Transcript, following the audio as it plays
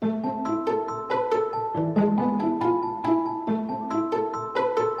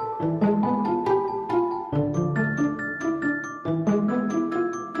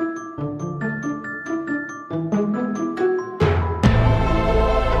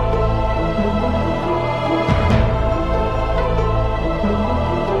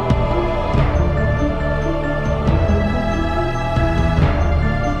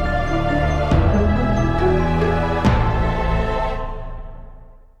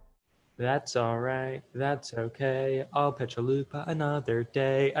That's all right. That's okay. I'll Pechalupa another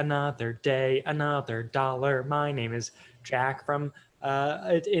day, another day, another dollar. My name is Jack from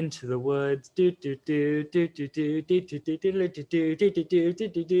Into the Woods. Do do do do do do do do do do do do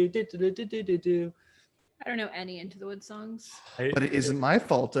do do do do do do. I don't know any Into the Woods songs. But it isn't my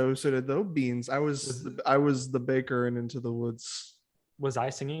fault though. So did those beans. I was the baker and Into the Woods. Was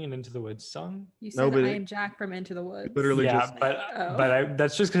I singing an Into the Woods song? You said Nobody- I am Jack from Into the Woods. Literally Yeah, just but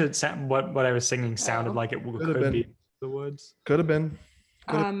that's just because what I was singing sounded like it Could've could been. be the woods. could have been.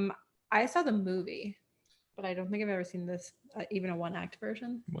 I saw the movie, but I don't think I've ever seen this, even a one-act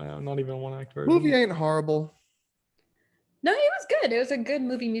version. Wow, not even a one-act version. Movie ain't horrible. No, it was good. It was a good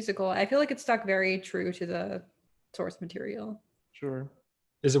movie musical. I feel like it stuck very true to the source material. Sure.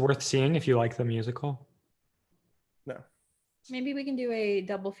 Is it worth seeing if you like the musical? No. Maybe we can do a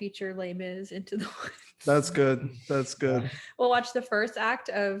double feature Les Mis Into the Woods. That's good. That's good. We'll watch the first act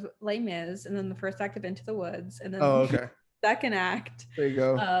of Les Mis and then the first act of Into the Woods and then Oh, okay. the second act There you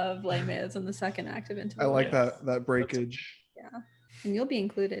go. of Les Mis and the second act of Into the I Woods. like that breakage, Yeah. And you'll be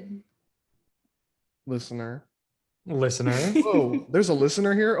included. listener. Listener. Whoa, there's a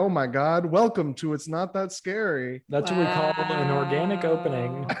listener here. Oh my God. Welcome to It's Not That Scary. That's what we call an organic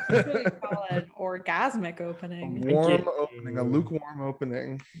opening. Wow. That's what we call an orgasmic A opening. warm you. opening, a lukewarm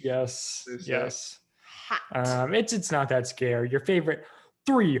opening. Yes. They say. Yes. Hot. It's not that scary. Your favorite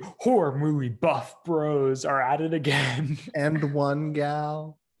 3 horror movie buff bros are at it again. And one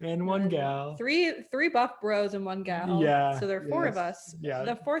gal. And one gal. Three buff bros and one gal. Yeah, So there are 4 of yes, us. yeah.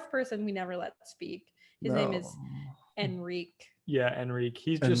 The 4th person we never let speak. His name is Enrique. Yeah, Enrique.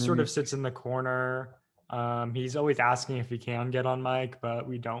 He just sort of Enrique. sits in the corner. He's always asking if he can get on mic, but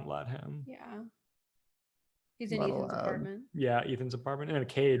we don't let him. Yeah. He's in Not Ethan's allowed. apartment. Yeah, Ethan's apartment in a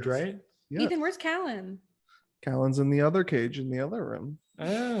cage, Yes. right? Yeah. Ethan, where's Callan? Callan's in the other cage in the other room.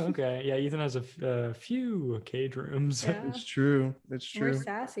 Oh, okay. Yeah, Ethan has a few cage rooms. Yeah. It's true. It's true. Where's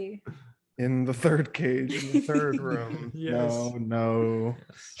Sassy? In the third cage, in the third room. Yes. No.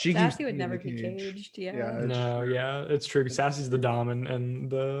 She keeps Sassy would being in never the be cage. caged. Yeah. Yeah. It's No, true. yeah, it's true. Sassy's the dom and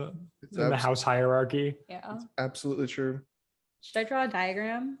the It's in the house hierarchy. Yeah. absolutely true. Should I draw a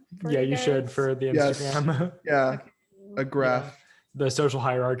diagram? For Yeah, you should guys? for the Yes. Instagram. Yeah. Okay. A graph. The social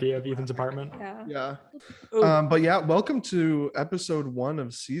hierarchy of Ethan's apartment. Yeah. Yeah. Oh, But yeah, welcome to episode 1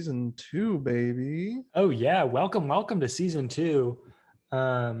 of season 2, baby. oh yeah, welcome to season 2.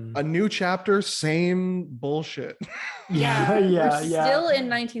 A new chapter, same bullshit. Yeah, We're yeah. Still in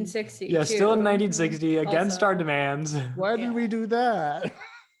 1960. Yeah, still in too. 1960 against Also. our demands. Why did Yeah. we do that?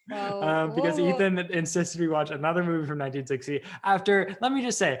 Well, Because whoa. Ethan insisted we watch another movie from 1960 after, let me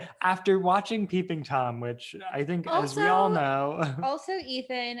just say, after watching Peeping Tom, which I think, as we all Also- know, Also,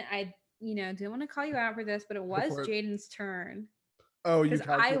 Ethan, I didn't want to call you out for this, but it was for it. Jaden's turn Oh, you because I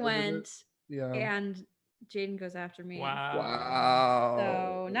calculated it? went Yeah. and Jaden goes after me. wow. Wow.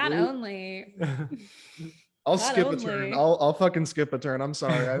 So not Ooh. only I'll not skip a turn. only- I'll fucking skip a turn. I'm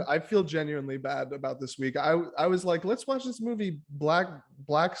sorry. I feel genuinely bad about this week. I was like, let's watch this movie,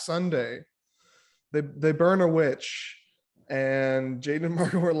 Black Sunday. They burn a witch, and Jaden and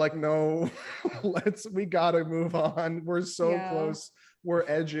Marco were like, no, we gotta move on. We're so Yeah. close. We're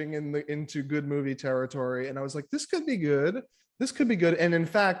edging into good movie territory. And I was like, this could be good. This could be good. And in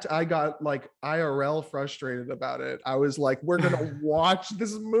fact, I got like IRL frustrated about it. I was like, we're gonna watch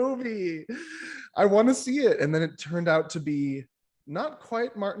this movie. I want to see it. And then it turned out to be not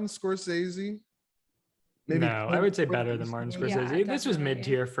quite Martin Scorsese. No, I Clint would say better than Eastwood. Martin Yeah, Scorsese. This was definitely.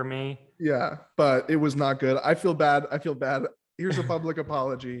 mid-tier for me. Yeah, but it was not good. I feel bad. Here's a public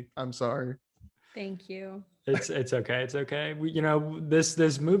apology. I'm sorry. thank you. It's okay. It's okay.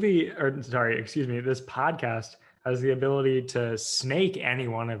 This movie, or sorry, excuse me, this podcast has the ability to snake any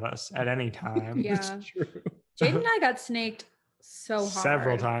one of us at any time. Yeah. It's true. Jaden and I got snaked so hard.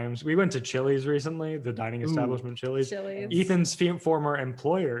 Several times. We went to Chili's recently, the dining Ooh. establishment Chili's. Chili's. Ethan's former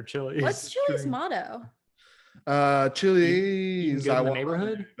employer, Chili's. What's Chili's True. motto? Chili's. good in the want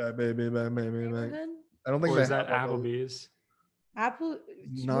neighborhood? that baby, baby, baby. Neighborhood? I don't think Or they is that have one of those. Applebee's? Apple.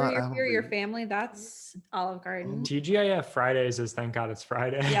 Not Your Applebee's. family. That's Olive Garden. TGIF Fridays is thank God it's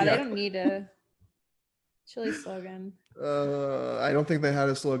Friday. Yeah, they Yeah. don't need a Chili's slogan. I don't think they had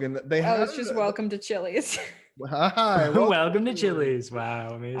a slogan. They Oh, had it's just welcome to Chili's. Hi, Welcome to Chili's. Wow,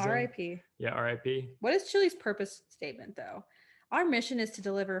 amazing. R.I.P. Yeah, RIP. What is Chili's purpose statement though? Our mission is to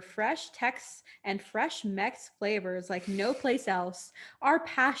deliver fresh Tex and fresh Mex flavors like no place else. Our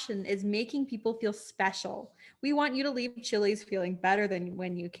passion is making people feel special. We want you to leave Chili's feeling better than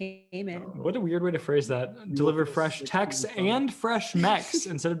when you came in. What a weird way to phrase that. Deliver fresh Tex and fresh Mex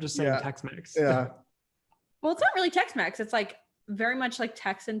instead of just saying Yeah. Tex Mex. Yeah. Well, it's not really Tex-Mex. It's like very much like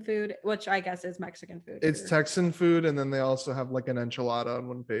Texan food, which I guess is Mexican food. It's or Texan food, and then they also have like an enchilada on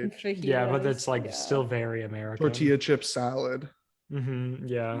one page. Yeah, but fajitas, it's like yeah. still very American. Tortilla chip salad. Yeah,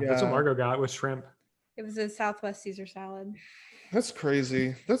 that's Yeah. what Margot got with shrimp. It was a Southwest Caesar salad. That's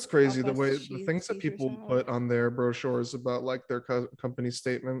crazy. That's crazy. The way Southwest the cheese things that Caesar people salad. put on their brochures about like their company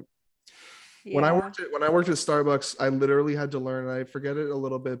statement. When I worked at Starbucks, I literally had to learn. I forget it a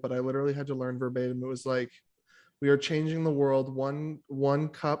little bit, but I literally had to learn verbatim. It was like, we are changing the world one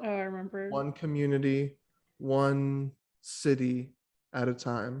cup, Oh, I remember. one community, one city at a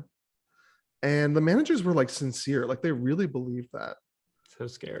time. And the managers were like sincere, like they really believed that. So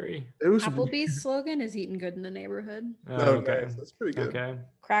scary. It was Applebee's slogan is eating good in the neighborhood. Oh, okay. That's pretty good. Okay.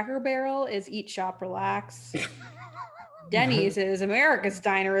 Cracker Barrel is eat, shop, relax. Denny's is America's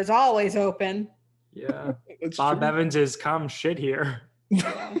Diner is always open. Yeah. It's Bob true. Evans is come shit here.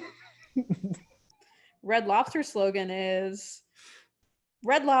 Red Lobster slogan is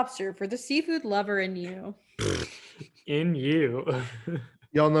Red Lobster for the seafood lover in you. In you.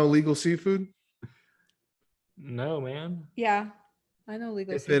 Y'all know legal seafood? No, man. Yeah, I know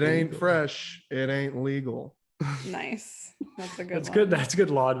legal If seafood. it ain't fresh, it ain't legal. Nice. That's a good That's one. good. That's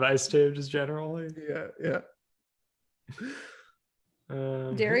good law advice too, just generally. Yeah.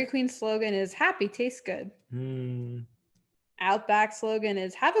 Dairy Queen slogan is happy tastes good. Outback slogan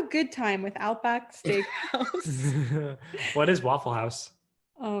is have a good time with Outback Steakhouse. What is Waffle House?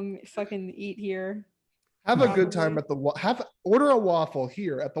 Fucking eat here. Have a good time Probably. at the order a waffle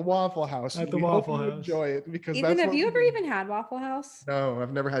here at the Waffle House. At the We hope Waffle you House. enjoy it because Ethan, that's have what you we ever do. even had Waffle House? No,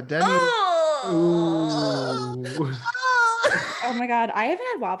 I've never had Denny's. Ooh. Oh my god, I haven't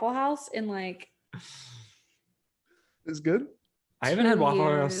had Waffle House in like It's good. I haven't had 2 Waffle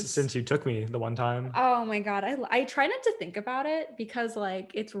House years. since you took me the one time. Oh my god, I try not to think about it because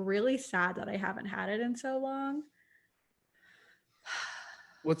like it's really sad that I haven't had it in so long.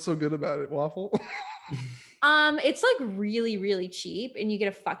 What's so good about it? Waffle? It's like really really cheap and you get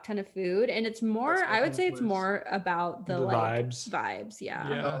a fuck ton of food and it's more That's my I would kind say of it's place. more about the The like vibes. yeah.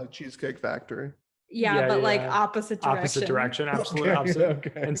 Yeah. Like Cheesecake Factory. Yeah, but like yeah. opposite direction. Opposite direction, absolutely Okay, opposite.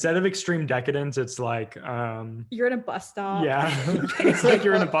 okay. Instead of extreme decadence, it's like You're in a bus stop. yeah. It's like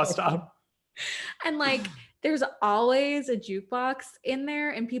you're in a bus stop. And like there's always a jukebox in there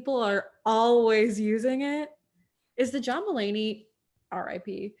and people are always using it. Is the John Mulaney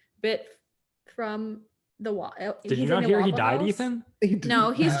RIP bit from the Did you not hear he died, Ethan?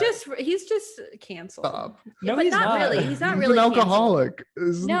 No, he's just canceled. Stop. No, but he's not not. really. He's not He's really an canceled. alcoholic.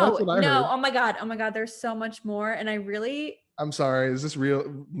 No, That's what I no. heard. Oh my god. There's so much more, and I really, I'm sorry. Is this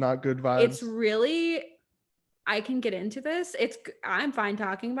real? Not good vibes. it's really. I can get into this. I'm fine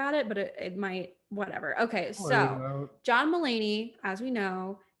talking about it, but it might whatever. Okay, Don't worry so about it. John Mulaney, as we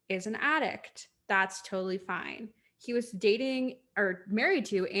know, is an addict. That's totally fine. He was dating or married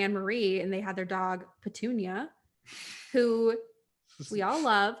to Anne Marie, and they had their dog Petunia, who we all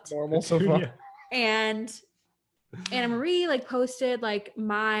loved. normal so far. Yeah. And Anna Marie like posted like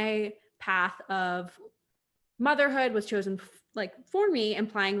my path of motherhood was chosen like for me,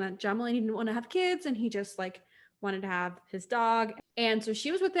 implying that John Mulaney didn't want to have kids and he just like wanted to have his dog. And so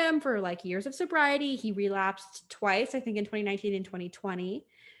she was with him for like years of sobriety. He relapsed twice, I think in 2019 and 2020.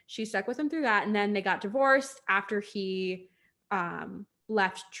 She stuck with him through that. And then they got divorced after he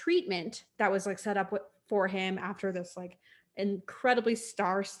left treatment that was like set up for him after this like incredibly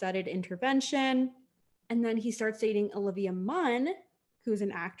star-studded intervention. And then he starts dating Olivia Munn, who's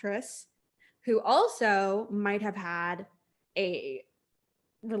an actress who also might have had a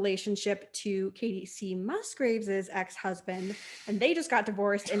relationship to Katie C. Musgraves' ex-husband, and they just got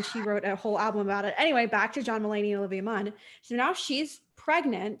divorced and she wrote a whole album about it. Anyway, back to John Mulaney and Olivia Munn. So now she's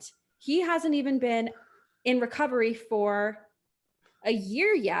pregnant. He hasn't even been in recovery for a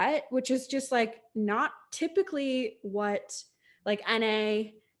year yet, which is just like not typically what like NA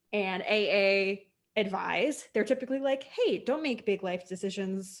and AA advise. They're typically like, hey, don't make big life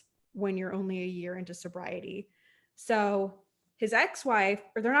decisions when you're only a year into sobriety. So his ex-wife,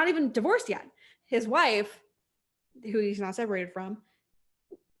 or they're not even divorced yet, his wife, who he's not separated from,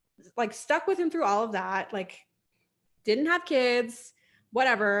 like stuck with him through all of that, like didn't have kids,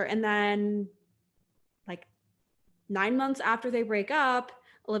 whatever. And then like 9 months after they break up,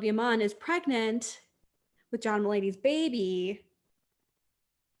 Olivia Munn is pregnant with John Mulaney's baby,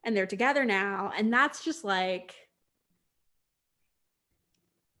 and they're together now. And that's just like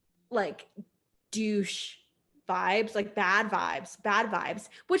douche vibes, like bad vibes,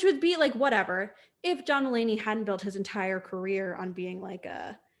 which would be like whatever if John Mulaney hadn't built his entire career on being like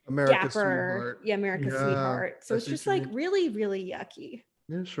a America's dapper, sweetheart. yeah, America's Yeah, sweetheart. So I it's see just what you like mean. really, really yucky.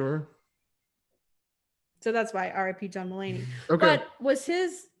 Yeah, sure. So that's why R.I.P. John Mulaney. Okay. But was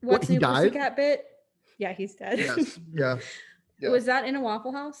his What's he New died? Pussycat bit? Yeah, he's dead. Yes. Yeah. Yeah. Was that in a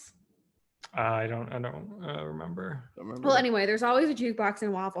Waffle House? I don't remember. I remember Well, that. anyway, there's always a jukebox in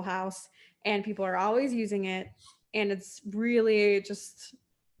a Waffle House, and people are always using it, and it's really just,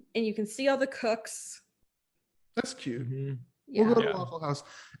 and you can see all the cooks. That's cute. Mhm. Yeah. We'll go to Yeah. Waffle House.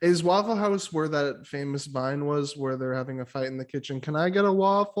 Is Waffle House where that famous vine was, where they're having a fight in the kitchen? Can I get a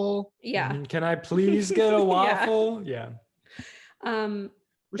waffle? Yeah. Mhm. Can I please get a Yeah. waffle? Yeah.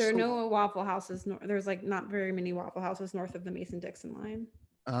 We're There are so- no Waffle Houses. There's like not very many Waffle Houses north of the Mason-Dixon line.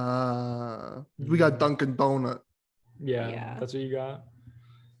 We got Mhm. Dunkin' Donut. Yeah, Yeah. that's what you got.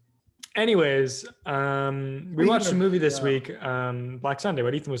 Anyways, we Speaking watched a of- movie this yeah. week, Black Sunday,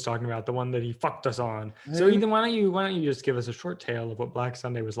 what Ethan was talking about, the one that he fucked us on. So Hey. Ethan, why don't you just give us a short tale of what Black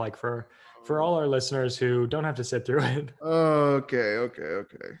Sunday was like for all our listeners who don't have to sit through it.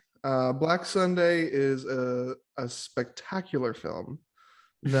 Okay. Black Sunday is a spectacular film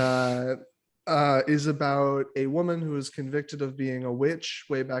that is about a woman who is convicted of being a witch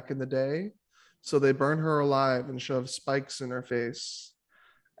way back in the day. So they burn her alive and shove spikes in her face.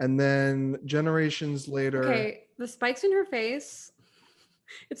 And then generations later, Okay, the spikes in her face.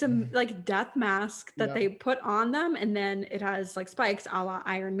 It's a like death mask that Yeah. they put on them, and then it has like spikes, a la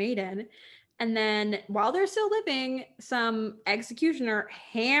Iron Maiden. And then while they're still living, some executioner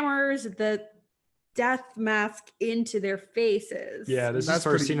hammers the death mask into their faces. Yeah, this is That's the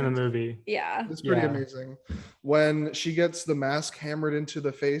first pretty scene in the amazing. movie. Yeah. it's pretty Yeah. amazing. When she gets the mask hammered into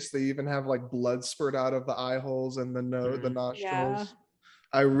the face, they even have like blood spurt out of the eye holes and the the Mhm. nostrils. Yeah.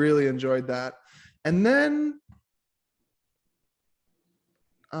 I really enjoyed that. And then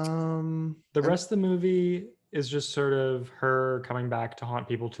The rest of the movie is just sort of her coming back to haunt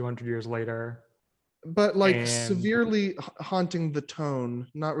people 200 years later. but like And- severely haunting the tone,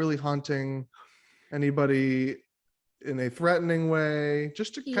 not really haunting anybody in a threatening way.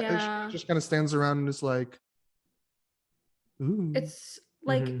 Just to Yeah. she just kind of stands around and is like, ooh. It's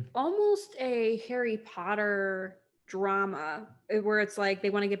like Mhm. almost a Harry Potter drama where it's like they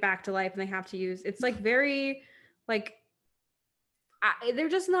want to get back to life and they have to use it's like very like they're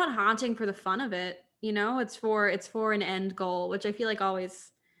just not haunting for the fun of it, you know. It's for an end goal, which I feel like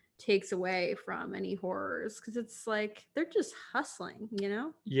always takes away from any horrors because it's like they're just hustling, you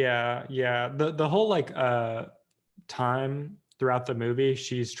know. Yeah. The whole like time throughout the movie,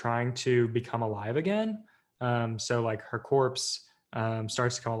 she's trying to become alive again. So like her corpse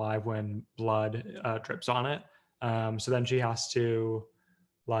starts to come alive when blood drips on it. So then she has to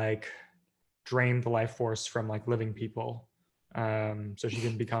like drain the life force from like living people, so she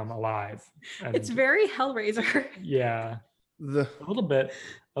can become alive. And It's very Hellraiser. yeah, The a little bit.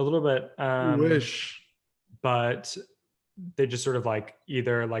 wish. But they just sort of like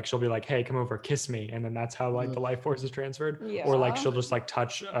either like she'll be like, hey, come over, kiss me, and then that's how like the life force is transferred, or like Yeah. she'll just like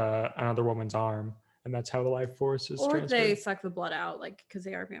touch another woman's arm, and that's how the life force is Or transferred. they suck the blood out, like because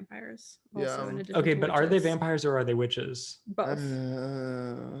they are vampires. Also, Yeah. in addition Okay, to but are they witches. vampires or are they witches? Both.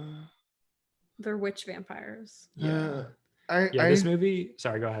 Uh, They're witch vampires. Yeah. I This movie.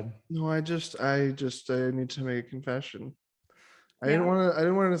 Sorry, go ahead. no, I need to make a confession. I Yeah.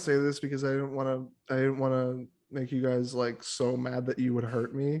 didn't want to say this because I didn't want to make you guys like so mad that you would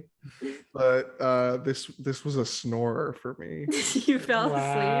hurt me. But this was a snorer for me. You fell asleep.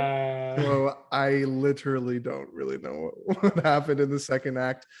 Wow. So I literally don't really know what happened in the second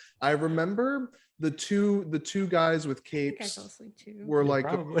act. I remember the two guys with I think I capes fell asleep too. were Yeah, like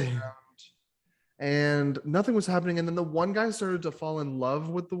probably. going around, and nothing was happening. And then the one guy started to fall in love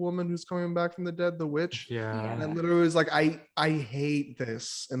with the woman who's coming back from the dead, the witch. Yeah. And I literally was like, I hate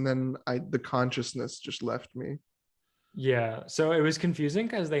this. And then the consciousness just left me. Yeah, so it was confusing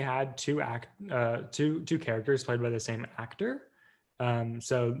because they had two characters played by the same actor.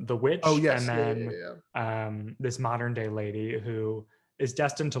 So the witch, Oh yes, and yeah, then yeah. this modern day lady who is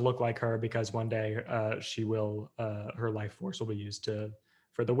destined to look like her because one day she will her life force will be used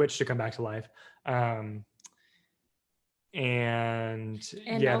for the witch to come back to life. And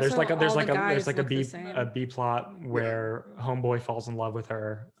yeah, there's also like a all the guys a look the B same. plot where homeboy falls in love with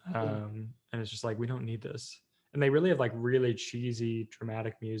her, and it's just like we don't need this. And they really have like really cheesy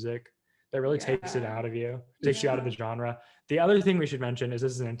dramatic music that really takes it Yeah. out of you, takes you out of the genre. The other thing we should mention is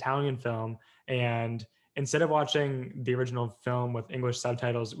this is an Italian film, and instead of watching the original film with English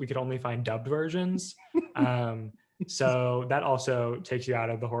subtitles, we could only find dubbed versions. So that also takes you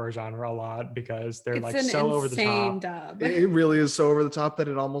out of the horror genre a lot because they're It's like an so over the insane top. dub. It really is so over the top that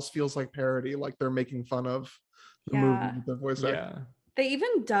it almost feels like parody, like they're making fun of the movie Yeah. with the voice Yeah. acting. They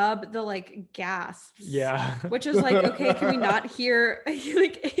even dub the like gasps. Yeah. Which is like, okay, can we not hear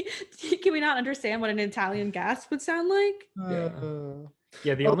like can we not understand what an Italian gasp would sound like? Yeah.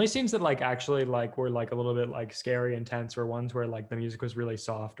 Yeah, the Oh. only scenes that like actually like were like a little bit like scary and tense were ones where like the music was really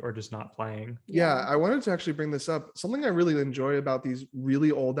soft or just not playing. Yeah, I wanted to actually bring this up. Something I really enjoy about these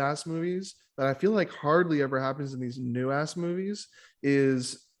really old ass movies that I feel like hardly ever happens in these new ass movies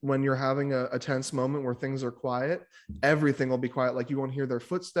is when you're having a tense moment where things are quiet, everything will be quiet. Like you won't hear their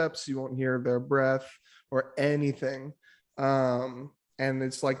footsteps, you won't hear their breath or anything. And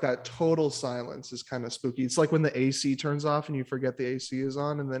it's like that total silence is kind of spooky. It's like when the AC turns off and you forget the AC is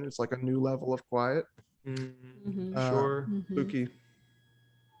on, and then it's like a new level of quiet. Mhm. Sure. Mhm. Spooky.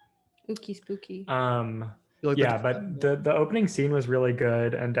 Spooky. You like Yeah, that? but the opening scene was really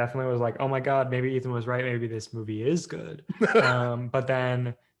good and definitely was like, oh my God, maybe Ethan was right. Maybe this movie is good. But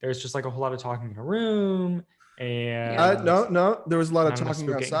then there's just like a whole lot of talking in a room and No, there was a lot of not enough talking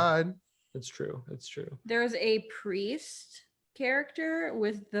spooking. outside. It's true. It's true. There's a priest character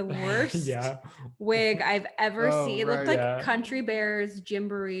with the worst Yeah. wig I've ever Oh, seen. It looked right. like Yeah. Country Bears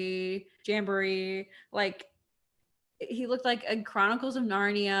Jamboree. Like he looked like a Chronicles of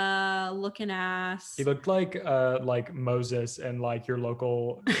Narnia looking ass. He looked like Moses and like your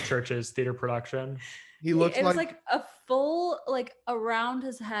local church's theater production. He looks it was like like a full like around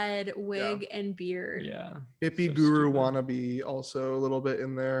his head wig and beard. Yeah. hippie so guru stupid. wannabe also a little bit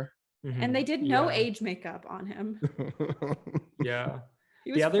in there. And they did no Yeah. age makeup on him. Yeah.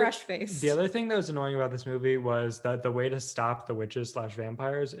 He was fresh faced. The other thing that was annoying about this movie was that the way to stop the witches /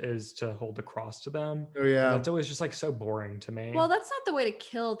 vampires is to hold the cross to them. Oh And yeah. that's always just like so boring to me. Well, that's not the way to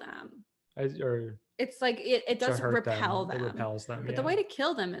kill them. Or It's like it to does hurt repel them. It repels them. But yeah. the way to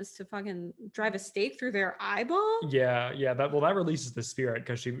kill them is to fucking drive a stake through their eyeball. Yeah. That releases the spirit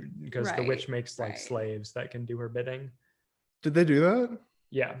because the witch Right, makes like right. slaves that can do her bidding. Did they do that?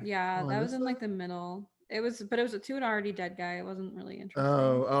 Yeah. Yeah, Oh, I that was missed in that. like the middle. It was to an already dead guy. It wasn't really interesting.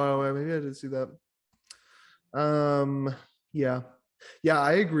 Oh, maybe I did see that. Yeah.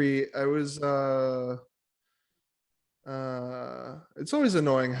 I agree. I was it's always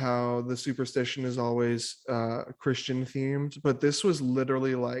annoying how the superstition is always Christian themed, but this was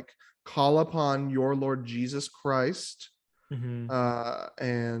literally like call upon your Lord Jesus Christ Mhm.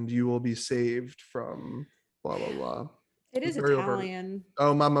 and you will be saved from blah blah blah. It is Very over- Italian.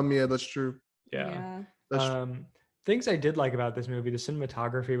 Oh, mamma mia, that's true. Yeah. That's true. Things I did like about this movie, the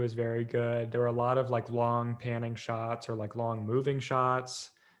cinematography was very good. There were a lot of like long panning shots or like long moving shots.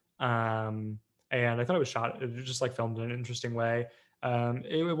 And I thought it was just like filmed in an interesting way.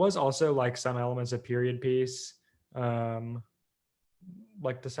 It was also like some elements of period piece.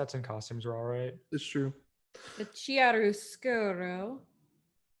 Like the sets and costumes were all right. It's true. The chiaroscuro,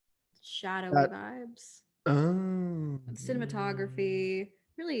 shadowy That- vibes. Oh. Cinematography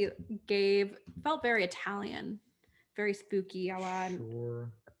really felt very Italian, very spooky, a la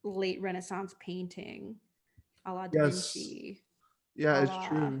Sure. late Renaissance painting, a la Da Yes. Vinci, Yeah, it's Ah.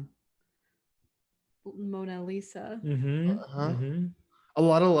 true. Mona Lisa. Uh-huh. A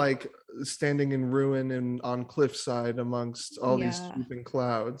lot of like standing in ruin and on cliffside amongst all these Yeah. swooping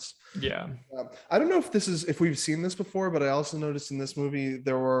clouds. Yeah. I don't know if we've seen this before, but I also noticed in this movie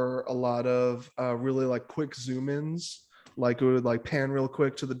there were a lot of really like quick zoom ins. Like it would like pan real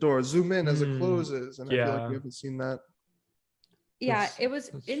quick to the door, zoom in as it closes, and I feel like we Yeah. haven't seen that. Yeah, That's- it was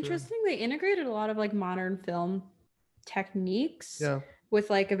that's true. interesting. They integrated a lot of like modern film techniques Yeah, with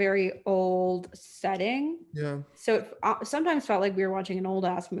like a very old setting. yeah, So it sometimes felt like we were watching an old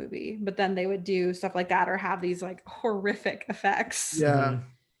ass movie, but then they would do stuff like that or have these like horrific effects. yeah. Mhm.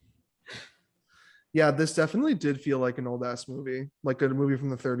 Yeah, this definitely did feel like an old ass movie, like a movie from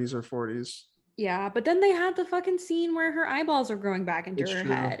the 30s or 40s. Yeah, but then they had the fucking scene where her eyeballs are growing back into It's her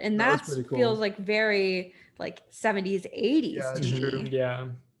true. head, and That was that pretty cool. feels like very like 70s, 80s Yeah, to it's me. true. Yeah.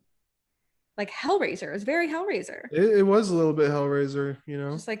 Like Hellraiser, it's very Hellraiser. It was a little bit Hellraiser, you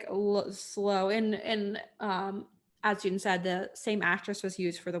know. Just like slow and as June said, the same actress was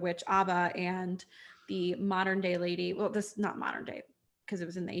used for the witch Ava and the modern day lady. Well, this not modern day because it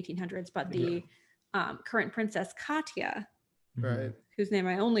was in the 1800s, but the current princess Katya, Right. whose name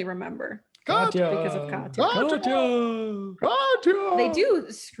I only remember Katya. because of Katya. Katya. Katya! They do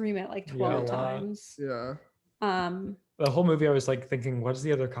scream it like Yeah, a 12 lot. times. Yeah. The whole movie, I was like thinking, what's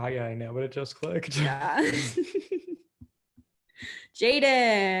the other Katya I know? But it just clicked. Yeah.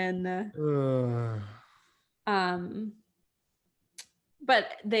 Jaden.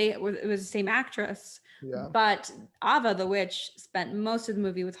 But it was the same actress. Yeah. But Ava the witch spent most of the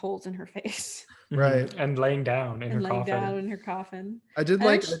movie with holes in her face. Right. And laying down in and her laying coffin. down in her coffin. I did I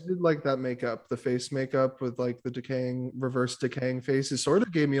like wish- I did like that makeup, the face makeup with like the reverse decaying face. It sort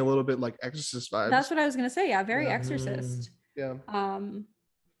of gave me a little bit like Exorcist vibes. That's what I was gonna say. Yeah, very Yeah. Exorcist. Yeah.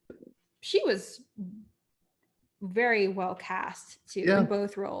 She was very well cast too Yeah. in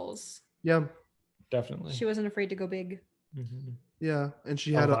both roles. Yeah. Definitely. She wasn't afraid to go big. Mhm. Yeah. And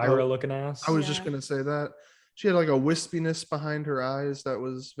she had Elvira looking ass. I was just Yeah. gonna say that. She had like a wispiness behind her eyes that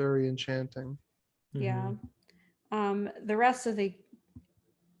was very enchanting. Yeah. Mhm. The rest of the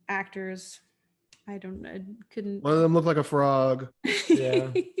actors, I couldn't. One of them looked like a frog.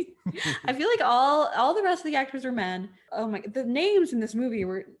 Yeah. I feel like all the rest of the actors were men. Oh my, the names in this movie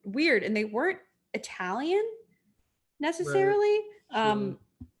were weird and they weren't Italian necessarily. Sure.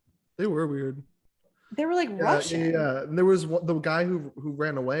 They were weird. They were like Russian. Yeah. And there was the guy who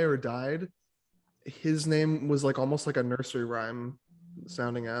ran away or died. His name was like almost like a nursery rhyme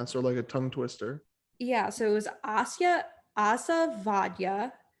sounding ass or like a tongue twister. Yeah, so it was Asa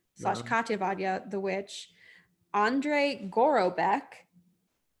Vadya / Yeah. Katya Vadya, the witch, Andrei Gorobek,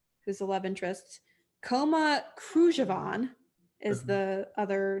 who's the love interest, Koma Krujevan is Mhm. the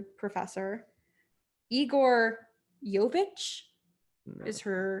other professor, Igor Yovich No. is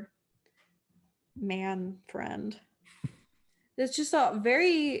her man friend. It's just a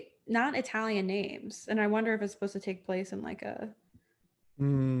very not Italian names, and I wonder if it's supposed to take place in like a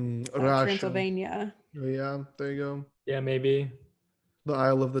Russia. Transylvania. Oh, yeah, there you go. Yeah, maybe. The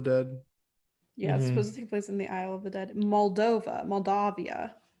Isle of the Dead. Yeah, it's Mhm. supposed to take place in the Isle of the Dead.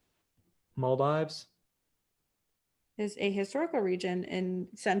 Moldavia Maldives. is a historical region in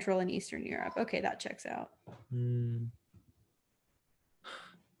Central and Eastern Europe. Okay, that checks out. Mm.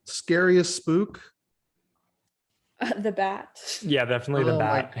 Scariest spook. The bat. Yeah, definitely the Oh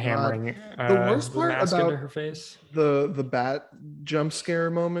my bat God. hammering The worst part mask into about her face. The bat jump scare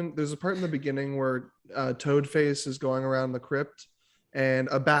moment. There's a part in the beginning where Toadface is going around the crypt and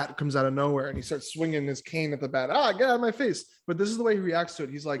a bat comes out of nowhere and he starts swinging his cane at the bat. Ah, get out of my face. But this is the way he reacts to it.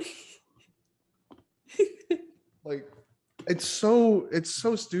 He's like it's so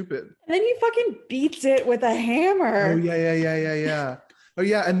stupid. And then he fucking beats it with a hammer. Oh yeah. Oh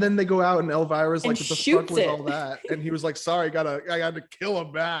yeah, and then they go out and Elvira's like, And what the fuck shoots was it. all that? And he was like, sorry, I got to kill a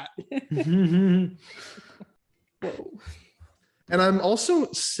bat. Whoa. And I'm also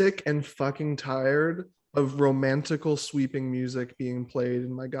sick and fucking tired of romantical sweeping music being played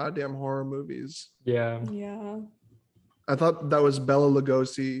in my goddamn horror movies. Yeah. Yeah. I thought that was Bela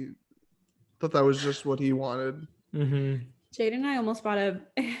Lugosi. Thought that was just what he wanted. Hmm. Jade and I almost bought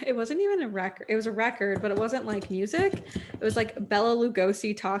it wasn't even a record. It was a record, but it wasn't like music. It was like Bela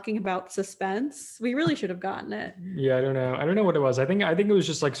Lugosi talking about suspense. We really should have gotten it. Yeah, I don't know what it was. I think it was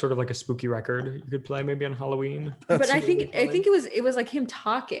just like sort of like a spooky record you could play maybe on Halloween. But I really think funny. it was like him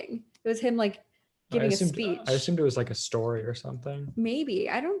talking. It was him like giving a speech. I assumed it was like a story or something. Maybe.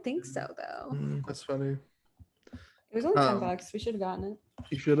 I don't think so though. Mm. That's funny. It was only Um, $10. We should have gotten it.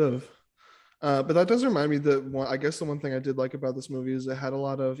 You should have. But that does remind me that I guess the one thing I did like about this movie is it had a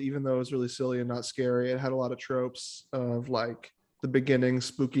lot of, even though it was really silly and not scary, it had a lot of tropes of like the beginning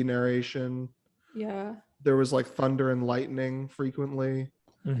spooky narration. Yeah. There was like thunder and lightning frequently,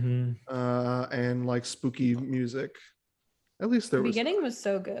 Mhm. and like spooky music. At least there The was. beginning was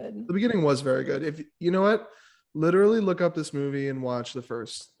so good. The beginning was very good. If you know what, literally look up this movie and watch the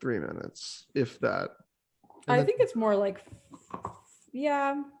first 3 minutes, if that. And I then think it's more like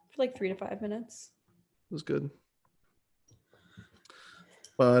for like 3 to 5 minutes. it was good.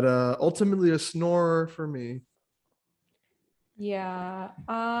 But ultimately a snore for me. Yeah.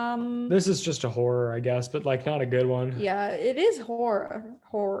 This is just a horror, I guess, but like not a good one. Yeah, it is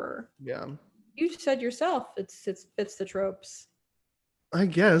horror. Yeah, You said yourself it fits the tropes. I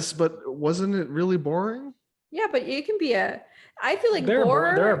guess, but wasn't it really boring? Yeah, but it can be I feel like There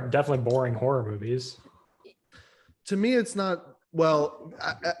horror. are definitely boring horror movies. To me, it's not. Well,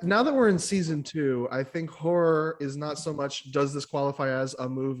 now that we're in season 2, I think horror is not so much does this qualify as a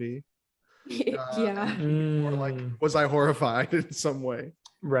movie, Yeah. or like was I horrified in some way?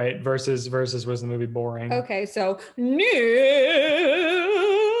 Right. Versus was the movie boring? Okay, so new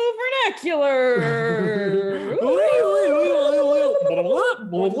vernacular.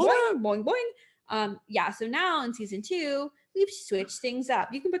 Boing, boing. Yeah, so now in season 2, we've switched things up.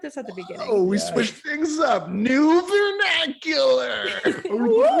 You can put this at the beginning. Oh, we Yeah. switched things up. New vernacular.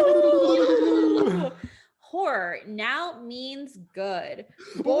 Horror now means good.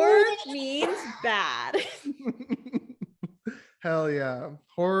 Bored means bad. Hell yeah.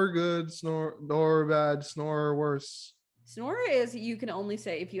 Horror good, snore bad, snore worse. Snore is you can only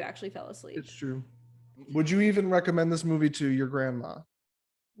say if you actually fell asleep. It's true. Would you even recommend this movie to your grandma?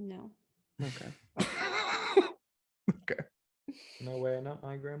 No. Okay. Okay. No way, not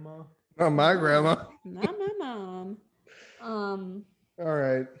my grandma. Not my grandma. Not my mom. All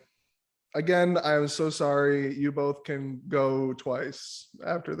right. Again, I am so sorry. You both can go twice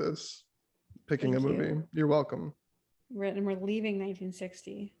after this, picking a Thank movie. you. You're welcome. we're leaving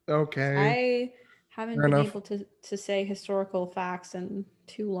 1960. Okay. I haven't Fair been enough. able to say historical facts in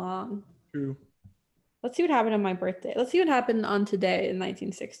too long. True. Let's see what happened on my birthday. Let's see what happened on today in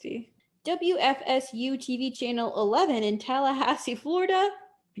 1960. WFSU TV channel 11 in Tallahassee, Florida,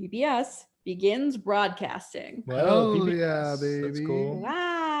 PBS, begins broadcasting. Whoa, Hell yeah, PBS. That's baby. cool.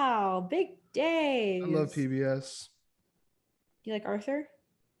 Wow, big days. I love PBS. Do you like Arthur?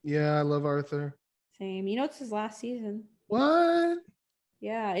 Yeah, I love Arthur. Same. You know, it's his last season. What?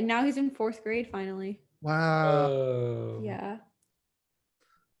 Yeah, and now he's in 4th grade finally. Wow. Oh. Yeah.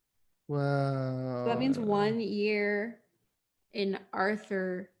 Wow. So that means 1 year in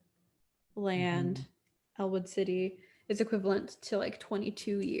Arthur land, Mm-hmm. Elwood City, is equivalent to like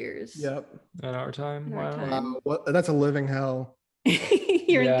 22 years. Yep. At our time. In our Wow. time. Wow. What? That's a living hell.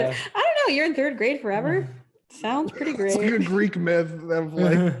 You're in Yeah. I don't know, you're in 3rd grade forever. Sounds pretty It's like a great. Greek myth of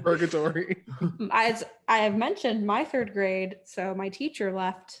like purgatory. As I have mentioned, my 3rd grade, so my teacher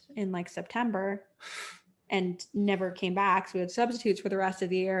left in like September and never came back. So we had substitutes for the rest of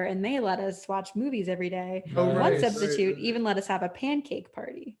the year, and they let us watch movies every day. Oh, One right, substitute right. even let us have a pancake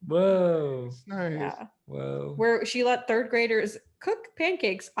party. Whoa. It's nice. Yeah. Whoa. Where she let 3rd graders cook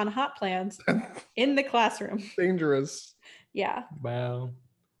pancakes on hot plans in the classroom. Dangerous. Yeah, Wow.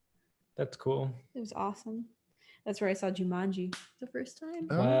 That's cool. it was awesome. That's where I saw Jumanji the first time.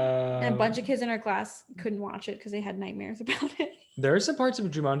 Oh. Wow. And a bunch of kids in our class couldn't watch it because they had nightmares about it. There are some parts of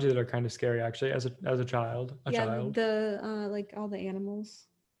Jumanji that are kind of scary, actually, as a child. Child. The like all the animals.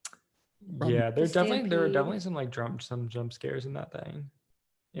 Yeah, there are stampede. definitely some jump scares in that thing.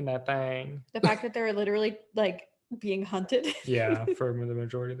 The fact that they were literally like being hunted. Yeah, for the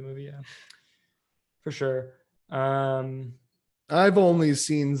majority of the movie, yeah. For sure. I've only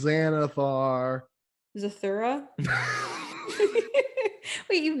seen Xanathar. Zathura.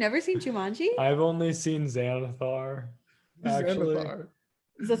 Wait, you've never seen Jumanji? I've only seen Xanathar. Actually. Xanathar.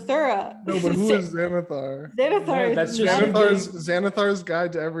 Zathura. No, but who is Xanathar? Xanathar? No, is that's not a just game. Xanathar's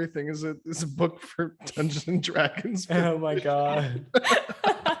Guide to Everything is a book for Dungeons and Dragons. Oh my god.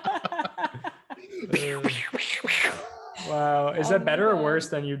 Wow. Is Oh that my better or God. worse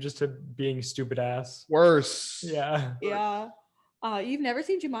than you just being stupid ass? Worse. Yeah. Yeah. You've never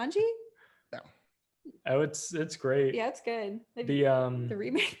seen Jumanji? Oh, it's great. Yeah, it's good. The The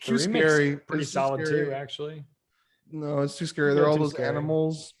remake. the Too remake's scary. pretty It's too solid too, scary. actually. No, it's too scary. Yeah, There are all too those scary.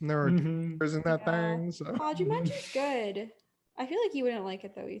 animals, and there are Mhm. tigers in that Yeah. thing. So Oh, Jumanji's good. I feel like you wouldn't like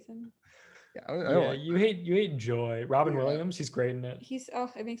it though, Ethan. yeah, I Yeah, don't like you hate Joy. Robin Yeah. Williams, he's great in it.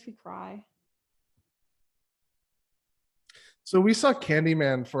 It makes me cry. So we saw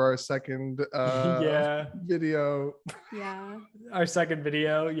Candyman for our second Yeah. video. Yeah. Our second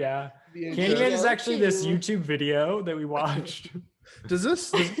video, yeah. VHS. Candyman is Video actually this two. YouTube video that we watched. Does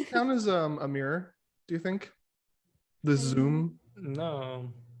this count as a mirror? Do you think? The zoom.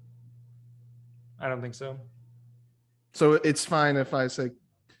 No. I don't think so. So it's fine if I say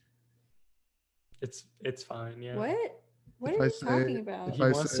It's fine, yeah. What? What If are I you say- talking about? He I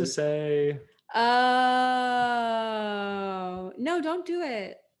wants to say Oh no! Don't do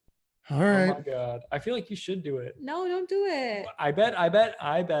it. all oh right. my god. I feel like you should do it. No, don't do it. I bet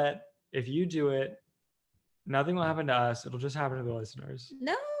if you do it, nothing will happen to us. It'll just happen to the listeners.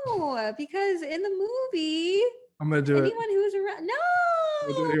 No, because in the movie, I'm gonna do it. anyone who's around,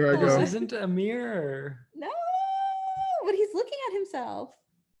 I'll do it. no, Here I This go. isn't a mirror. no, but he's looking at himself.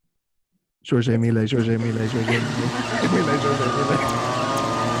 George Emile, George Emile, George Emile, Emile, George Emile.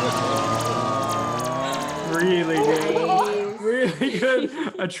 Really good. Nice. Really good.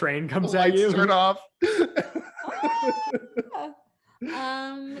 A train comes at Lights you. turn off.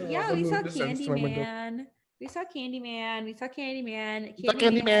 Yeah, the we saw moon descends to my window. Candyman. We saw Candyman.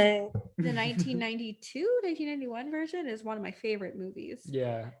 Candyman. The 1992, 1991 version is one of my favorite movies.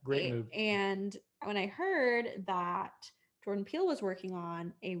 Yeah, great movie. And when I heard that Jordan Peele was working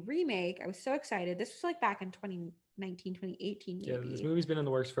on a remake, I was so excited. This was like back in 2019, 2018, Yeah, maybe, this movie's been in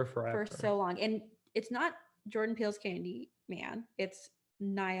the works for forever. for so long. And it's not Jordan Peele's Candyman, it's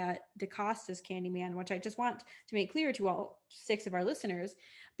Nia DaCosta's Candyman, which I just want to make clear to all 6 of our listeners,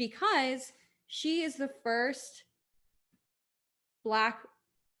 because she is the first Black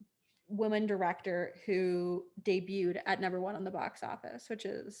woman director who debuted at #1 on the box office, which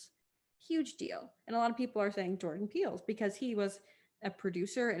is a huge deal. And a lot of people are saying Jordan Peele's because he was a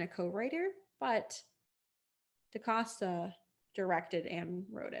producer and a co-writer, but DaCosta directed and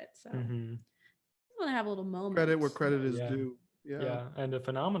wrote it. So I Mhm. want to have a little moment. Credit where credit is Yeah. due. Yeah, and a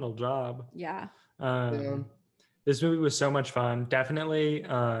phenomenal job. Yeah. This movie was so much fun. Definitely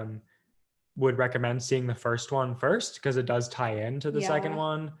would recommend seeing the first one first because it does tie into the second Yeah.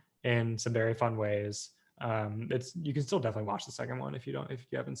 one in some very fun ways. It's you can still definitely watch the second one if you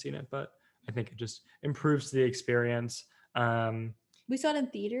haven't seen it, but I think it just improves the experience. We saw it in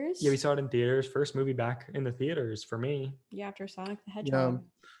theaters. Yeah, we saw it in theaters. First movie back in the theaters for me. Yeah, after Sonic the Yeah. Hedgehog.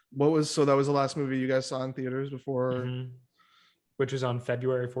 That was the last movie you guys saw in theaters before? Mhm. Which was on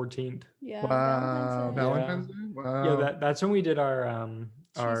February 14th. Yeah. Wow, Valentine's Day. Valentine's Day. Wow. Yeah, that's when we did our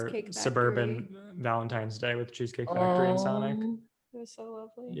Cheesecake suburban Valentine's Day with Cheesecake Factory and Sonic. It was so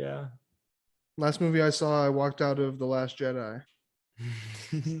lovely. Yeah. Last movie I saw, I walked out of The Last Jedi.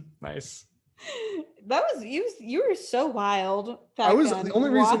 Nice. That was you were so wild. I was then, the only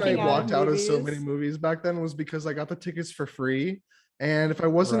reason I walking walked out of so many movies. movies back then was because I got the tickets for free. And if I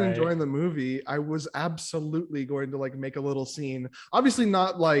wasn't Right. enjoying the movie, I was absolutely going to like make a little scene. Obviously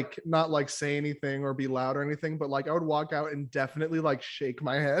not like say anything or be loud or anything, but like I would walk out and definitely like shake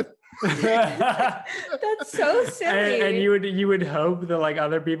my head. That's so silly. And you would hope that like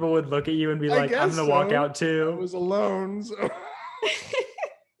other people would look at you and be I like, I'm guess gonna walk so. out I too. was alone, so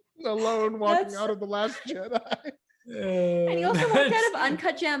alone walking That's- out of The Last Jedi. And you also walked out of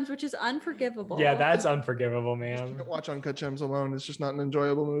Uncut Gems, which is unforgivable. Yeah, that's unforgivable, You man. can't watch Uncut Gems alone. It's just not an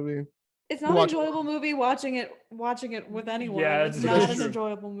enjoyable movie. It's not an watch- enjoyable movie watching it with anyone. Yeah, it's it's- not it's an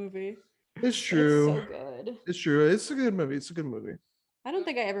enjoyable movie. It's true. It's so good. It's true. It's a good movie. It's a good movie. I don't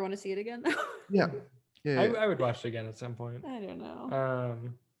think I ever want to see it again though. Yeah. Yeah. I would watch it again at some point. I don't know.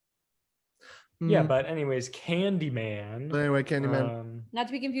 Yeah, Mm. but anyways, But Candyman. anyway, Candyman. Not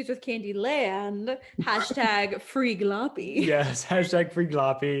to be confused with Candyland. Hashtag free gloppy. Yes, hashtag free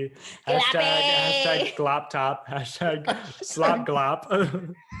gloppy. Hashtag glop top. Hashtag slop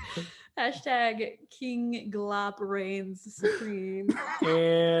glop. Hashtag King Glop reigns supreme.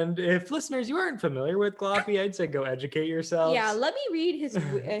 And if listeners you aren't familiar with gloppy, I'd say go educate yourselves. Yeah, let me read his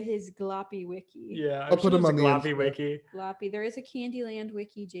gloppy wiki. Yeah, I'll put him him on the gloppy Insta. wiki. Gloppy. There is a Candyland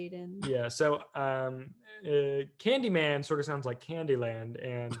wiki, Jaden. Yeah, so Candyman sort of sounds like Candyland,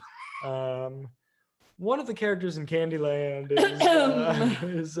 and one of the characters in Candyland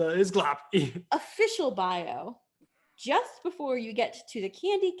is Gloppy. Official bio. Just before you get to the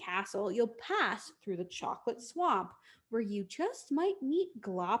Candy Castle, you'll pass through the Chocolate Swamp, where you just might meet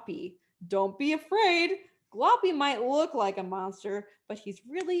Gloppy. Don't be afraid. Gloppy might look like a monster, but he's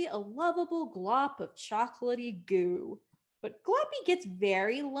really a lovable glop of chocolatey goo. But Gloppy gets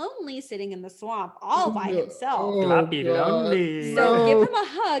very lonely sitting in the swamp all by himself. Gloppy God. lonely. So No. give him a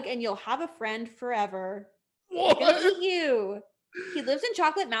hug and you'll have a friend forever. Look What? at you. He lives in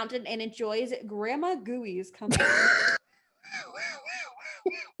Chocolate Mountain and enjoys Grandma Gooey's company.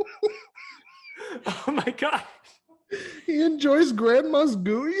 Oh my god. He enjoys Grandma's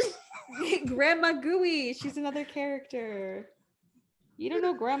gooeyes. Grandma Gooey. She's another character. You don't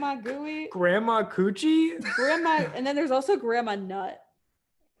know Grandma Gooey? Grandma Coochie? Grandma, and then there's also Grandma Nut.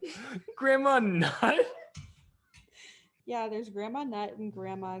 Grandma Nut? Yeah, there's Grandma Nut and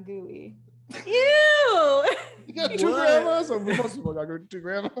Grandma Gooey. Ew! You got two What? grandmas. So we must have got two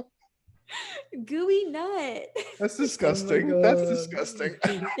grandmas. Gooey Nut. That's disgusting. That's disgusting.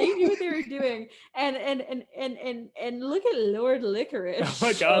 They knew what they were doing. And look at Lord Licorice. Oh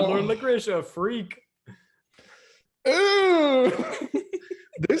my god, Lord Oh. Licorice, a freak. Ew.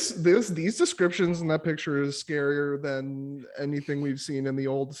 These descriptions in that picture is scarier than anything we've seen in the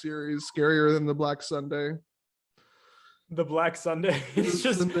old series. Scarier than the Black Sunday. The Black Sunday. It's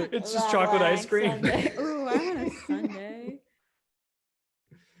just Sunday. it's just chocolate ice cream. Oh, I want a Sunday.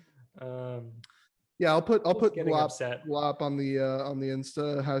 Yeah, I'll put Just getting glop upset. on the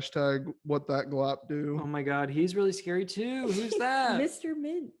Insta hashtag what that glop do. Oh my god, he's really scary too. Who's that? Mr.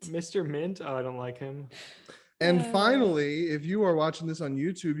 Mint. Mr. Mint? Oh, I don't like him. And Uh. finally, if you are watching this on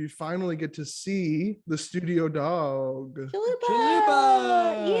YouTube, you finally get to see the studio dog. Chalupa!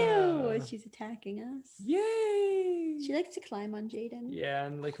 Chalupa! Ew, she's attacking us. Yay! She likes to climb on Jaden. Yeah,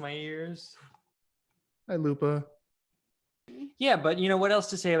 and lick my ears. Hi, Lupa. Yeah, but you know what else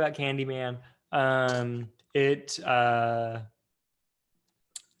to say about Candyman? It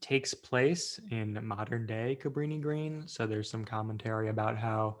takes place in modern day Cabrini Green, so there's some commentary about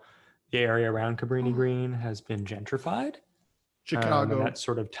how the area around Cabrini Oh. Green has been gentrified. Chicago. And that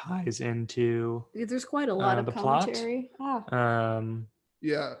sort of ties into There's quite a lot of the plot. commentary. Ah.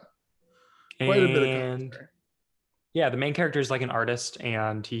 Yeah, quite a bit of and commentary. yeah, the main character is like an artist,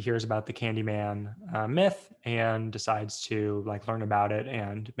 and he hears about the Candyman myth and decides to like learn about it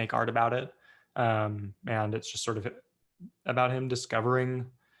and make art about it. And it's just sort of about him discovering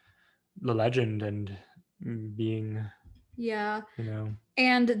the legend and being, Yeah. you know,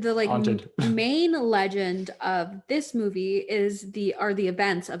 And the like haunted. main legend of this movie is the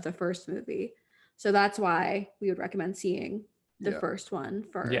events of the first movie. So that's why we would recommend seeing the Yeah. first one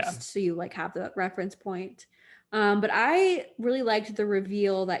first. Yeah. So you like have the reference point. But I really liked the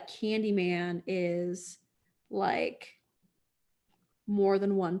reveal that Candyman is like more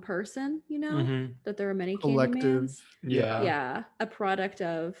than one person, you know, Mhm. that there are many Collective. Candymans. Yeah. Yeah. A product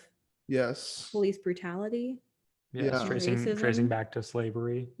of Yes. police brutality. Yeah, it's Yeah. tracing Racism. back to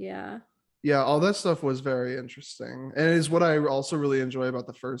slavery. Yeah. Yeah, all that stuff was very interesting. And it is what I also really enjoy about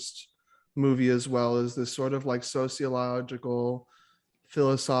the first movie as well, is this sort of like sociological,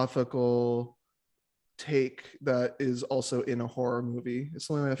 philosophical take that is also in a horror movie. It's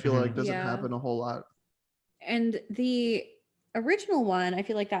something I feel like Mhm. doesn't Yeah. happen a whole lot. And the original one, I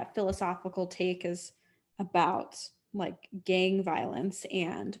feel like that philosophical take is about like gang violence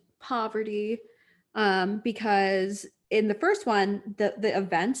and poverty. Because in the first one, the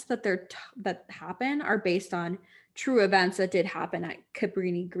events that that happen are based on true events that did happen at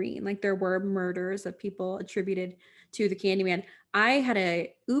Cabrini Green. Like there were murders of people attributed to the Candyman. I had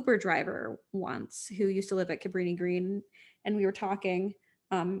a Uber driver once who used to live at Cabrini Green, and we were talking.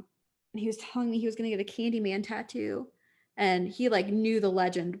 And he was telling me he was going to get a Candyman tattoo, and he like knew the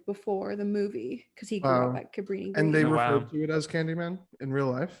legend before the movie because he grew up Wow. at Cabrini Green. And they Oh, wow. referred to it as Candyman in real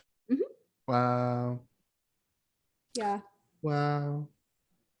life. Mhm. Wow. Yeah. Wow.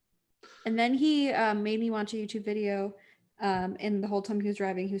 And then he made me watch a YouTube video, and the whole time he was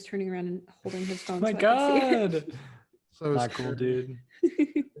driving, he was turning around and holding his Oh phone. my so I could see god. So Not cool, dude.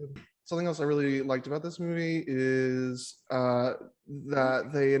 it. something else I really liked about this movie is that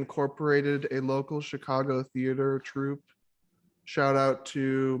they incorporated a local Chicago theater troupe. Shout out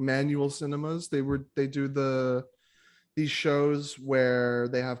to Manual Cinemas. They do these shows where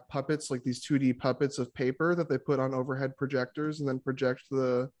they have puppets, like these 2D puppets of paper that they put on overhead projectors and then project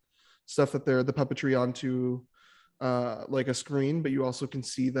the stuff that the puppetry onto like a screen, but you also can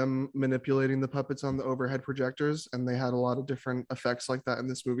see them manipulating the puppets on the overhead projectors. And they had a lot of different effects like that in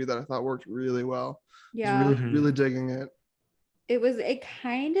this movie that I thought worked really well. I was Yeah. really, Mhm. really digging it. It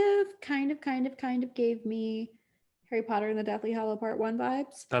kind of gave me Harry Potter and the Deathly Hallow Part 1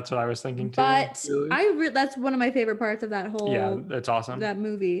 vibes. That's what I was thinking too. But Really? that's one of my favorite parts of that whole Yeah, it's awesome. that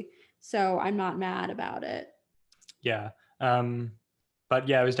movie. So I'm not mad about it. Yeah. But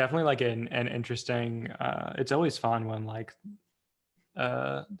yeah, it was definitely like an interesting it's always fun when like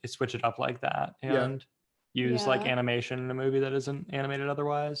they switch it up like that Yeah. and use like Yeah. animation in a movie that isn't animated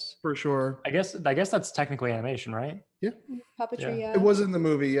otherwise. For sure. I guess that's technically animation, right? Puppetry, yeah. It was in the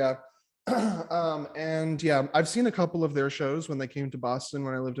movie, yeah. And yeah, I've seen a couple of their shows when they came to Boston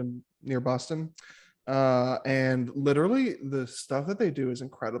when I lived near Boston. And literally the stuff that they do is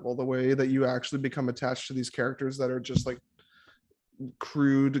incredible. The way that you actually become attached to these characters that are just like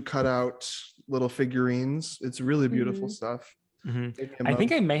crude cut out little figurines. It's really beautiful Mhm. stuff. Mhm. Maybe I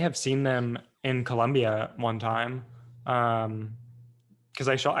think month. I may have seen them in Colombia one time. Because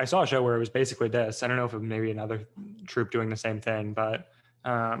I saw a show where it was basically this. I don't know if it was maybe another troupe doing the same thing, but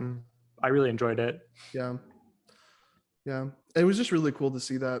I really enjoyed it. Yeah. Yeah. It was just really cool to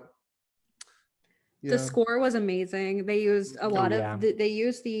see that. The Yeah. score was amazing. They used a lot yeah. of they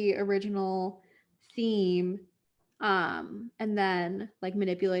used the original theme, and then like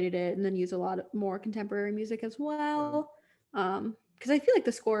manipulated it and then used a lot of more contemporary music as well. Because I feel like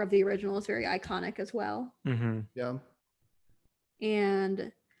the score of the original is very iconic as well. Mm-hmm. Yeah.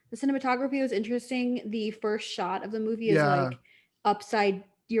 And the cinematography was interesting. The first shot of the movie is Yeah. like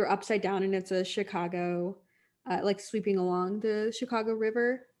you're upside down, and it's a Chicago, like sweeping along the Chicago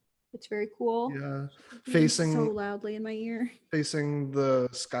River. It's very cool. Yeah. It's so Facing loudly in my ear. facing the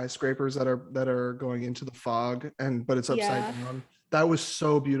skyscrapers that are going into the fog, but it's upside Yeah. down. That was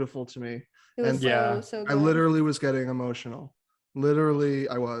so beautiful to me. It was And Yeah. so I good. literally was getting emotional. Literally,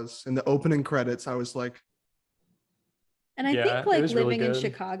 I was. In the opening credits, I was like, And I Yeah, think it like was really living in good.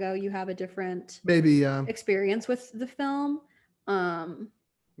 Chicago, you have a different maybe, experience with the film.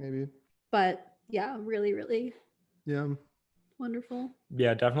 maybe. But yeah, really, really Yeah. wonderful.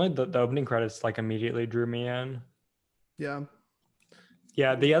 Yeah, definitely the opening credits like immediately drew me in. Yeah.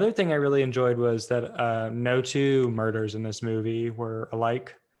 Yeah, the other thing I really enjoyed was that no two murders in this movie were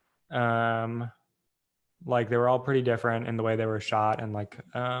alike. Like they were all pretty different in the way they were shot and like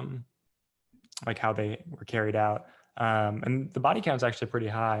how they were carried out. And the body count's actually pretty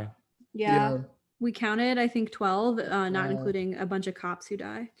high. Yeah. We counted, I think, 12, not Wow. including a bunch of cops who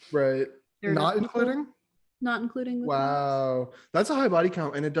die. Right. There are Not enough people. including? not including the cops. Wow, that's a high body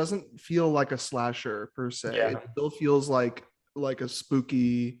count, and it doesn't feel like a slasher per se. Yeah. It still feels like a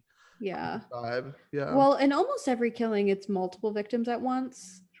spooky Yeah. vibe. Yeah, Well, in almost every killing, it's multiple victims at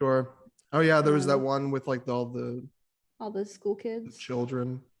once. sure. Oh yeah, there was that Um, one with like all the All the school kids.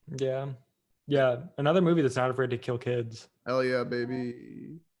 children. Yeah. Yeah. Another movie that's not afraid to kill kids. Hell yeah,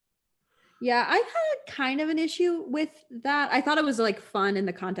 baby. Yeah, I had kind of an issue with that. I thought it was like fun in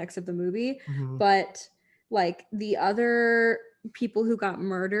the context of the movie, Mhm. but like the other people who got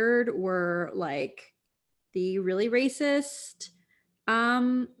murdered were like the really racist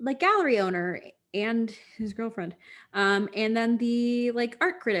like gallery owner and his girlfriend. And then the like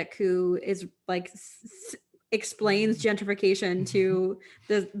art critic who is like explains gentrification to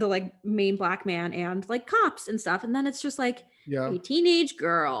the like main black man and like cops and stuff. And then it's just like Yeah, a teenage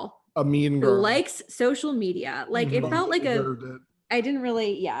girl a mean who girl. likes social media. Like it Mhm. felt like Deserved it. I didn't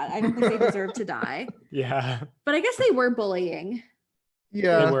really, yeah, I don't think they deserved to die. Yeah. But I guess they were bullying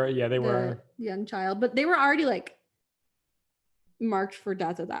Yeah, They were. Yeah, they the were. young child, but they were already like marked for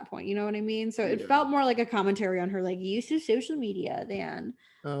death at that point. You know what I mean? So it Yeah. felt more like a commentary on her like use of social media than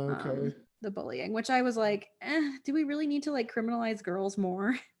okay. the bullying, which I was like, do we really need to like criminalize girls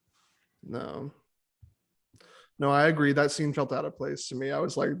more? No. No, I agree. That scene felt out of place to me. I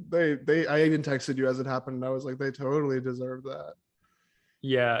was like, they. I even texted you as it happened, and I was like, they totally deserve that.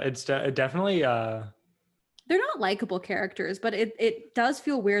 Yeah, it's definitely. They're not likable characters, but it does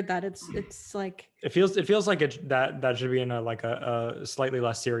feel weird that it's like It feels like that should be in a slightly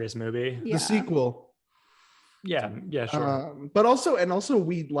less serious movie. yeah. The sequel. Yeah. Yeah. Sure. But also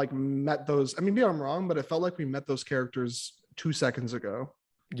we like met those. I mean, maybe I'm wrong, but it felt like we met those characters 2 seconds ago.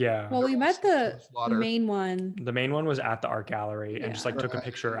 Yeah. Well, we met the Slaughter. main one. The main one was at the art gallery and just Yeah. like took a Right,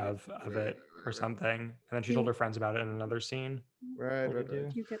 picture of right, it or right. something, and then she You- told her friends about it in another scene. Right, What right, did you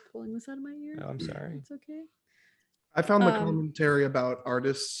right. do? You kept pulling this out of my ear. Oh, I'm sorry. It's okay. I found the Um, commentary about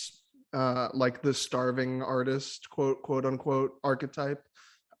artists, like the starving artist, quote unquote archetype,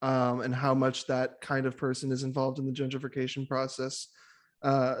 and how much that kind of person is involved in the gentrification process,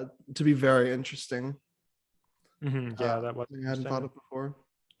 to be very interesting. Mhm, yeah, that was. I hadn't thought of before.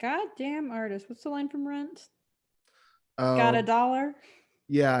 Goddamn artist. What's the line from Rent? Got a $1?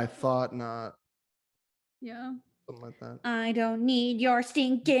 Yeah, I thought not. Yeah. Something like that. I don't need your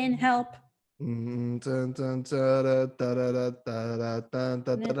stinking help. For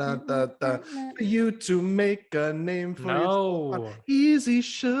you to make a name for yourself. No. Easy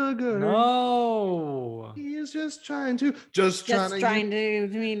sugar. No. He is just trying to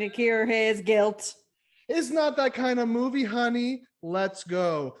To cure his guilt. It's not that kind of movie, honey. Let's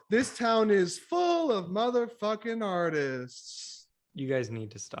go. This town is full of motherfucking artists. You guys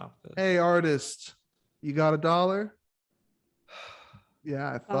need to stop this. Hey, artist, you got $1? Yeah,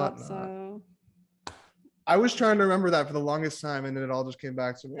 I thought Thought not. so. I was trying to remember that for the longest time, and then it all just came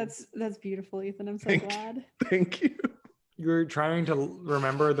back to me. That's beautiful, Ethan. I'm so Thank you. glad. Thank you. You're trying to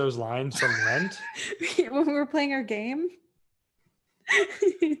remember those lines from Rent? When we were playing our game.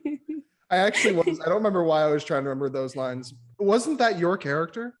 I actually was. I don't remember why I was trying to remember those lines. Wasn't that your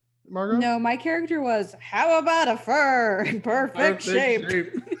character, Margot? No, my character was, how about a fur in perfect shape?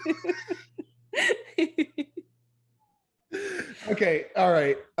 Okay, all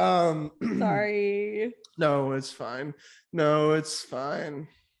right. Sorry. No, it's fine. No, it's fine.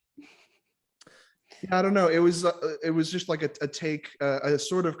 Yeah, I don't know. It was just like a take, a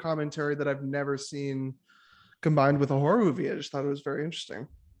sort of commentary that I've never seen combined with a horror movie. I just thought it was very interesting.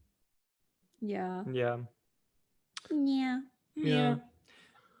 Yeah. Yeah. Yeah. Yeah.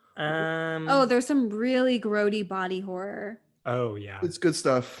 Oh, there's some really grody body horror. Oh yeah. It's good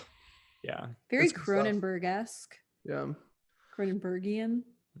stuff. Yeah. Very It's good stuff. Cronenberg-esque. Yeah. Cronenbergian.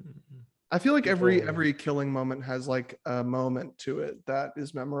 Mhm. I feel like People- every killing moment has like a moment to it that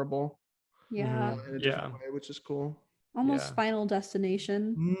is memorable. Yeah. Mhm. In a Yeah. different way, which is cool. Almost Yeah. Final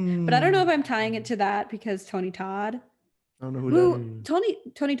Destination. But I don't know if I'm tying it to that because Tony Todd. I don't know who Who that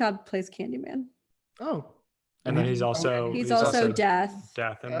is. Tony Todd plays Candyman. Oh. And then he's also He's also Death.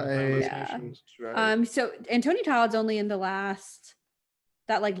 Death and Yeah. Right. So and Tony Todd's only in the last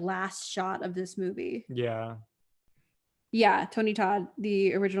shot of this movie. Yeah. Yeah, Tony Todd,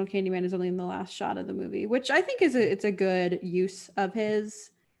 the original Candyman, is only in the last shot of the movie, which I think it's a good use of his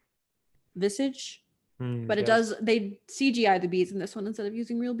visage. But it does they CGI the bees in this one instead of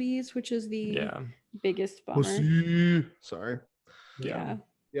using real bees, which is the Yeah. biggest bummer. Pussy. Sorry. Yeah.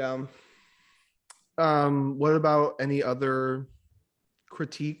 Yeah. Yeah. What about any other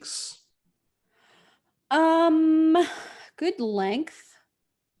critiques? Good length,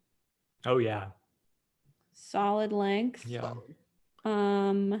 Oh yeah. solid length. Yeah.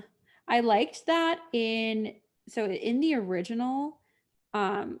 I liked that in the original,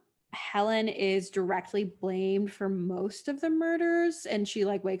 Helen is directly blamed for most of the murders, and she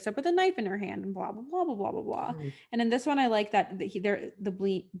like wakes up with a knife in her hand and blah blah blah blah blah blah blah. And in this one, I like that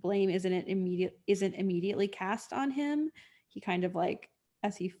the blame isn't immediately cast on him. He kind of like,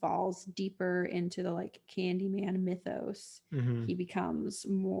 as he falls deeper into the like Candyman mythos, Mhm. he becomes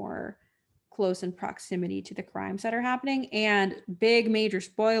more close in proximity to the crimes that are happening. And big major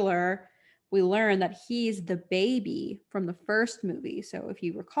spoiler, we learn that he's the baby from the first movie. So if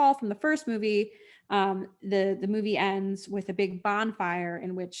you recall from the first movie, the movie ends with a big bonfire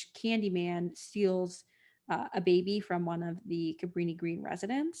in which Candyman steals a baby from one of the Cabrini Green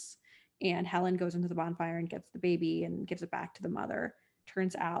residents, and Helen goes into the bonfire and gets the baby and gives it back to the mother.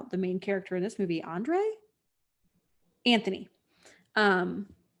 Turns out the main character in this movie, Anthony.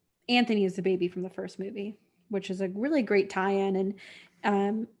 Anthony is the baby from the first movie, which is a really great tie-in.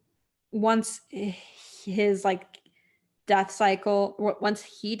 And once his like death cycle, once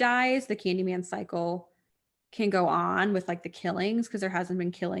he dies, the Candyman cycle can go on with like the killings, because there hasn't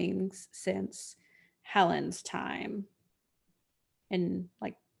been killings since Helen's time in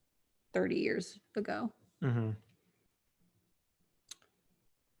like 30 years ago. Mhm.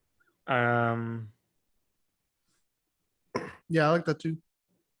 Yeah, I like that too.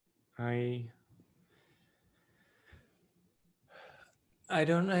 I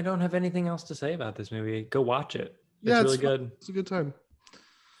don't have anything else to say about this movie. Go watch it. Yeah, It's really fun. good. It's a good time.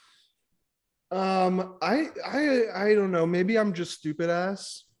 I don't know. Maybe I'm just stupid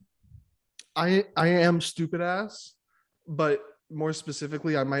ass. I am stupid ass, but more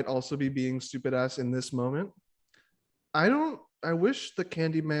specifically, I might also be being stupid ass in this moment. I wish the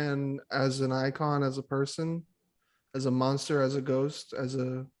Candyman as an icon, as a person, as a monster, as a ghost, as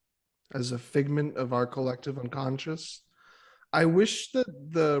a figment of our collective unconscious. I wish that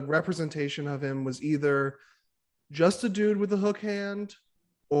the representation of him was either just a dude with a hook hand,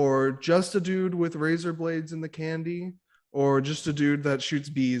 or just a dude with razor blades in the candy, or just a dude that shoots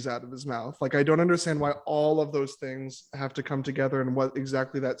bees out of his mouth. Like, I don't understand why all of those things have to come together and what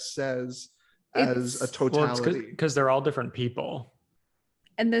exactly that says as a It's Well, it's totality. because they're all different people.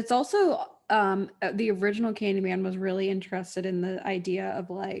 And it's also the original Candyman was really interested in the idea of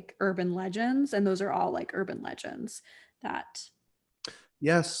like urban legends, and those are all like urban legends that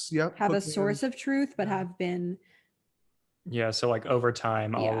Yes, yep. have a hook hand. source of truth but have been Yeah, so like over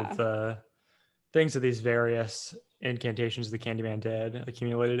time, all Yeah. of the things that these various incantations the Candyman did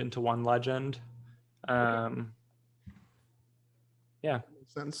accumulated into one legend. Yeah,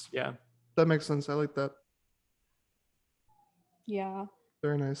 Makes sense. yeah. That makes sense. I like that. yeah,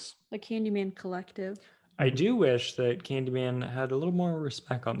 Very nice. the Candyman collective. I do wish that Candyman had a little more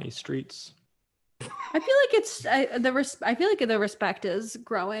respect on these streets. I feel like it's I feel like the respect is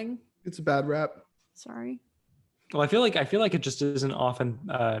growing. It's a bad rap. Sorry. Well, I feel like it just isn't often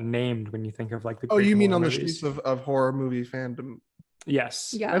named when you think of like the. Oh, great you mean horror on the movies. streets of horror movie fandom?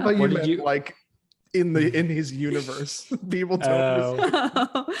 Yes. Yeah. I thought you What did meant you- like in his universe. People don't.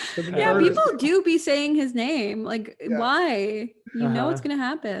 Oh. Yeah, Oh. people do be saying his name. Like, Yeah. why? You know it's Uh-huh. gonna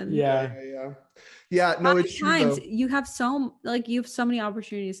happen. Yeah. Yeah. No, 5 it's true times. though. You have so many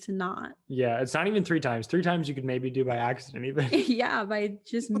opportunities to not. Yeah. It's not even 3 times. 3 times you could maybe do by accident even. Yeah, by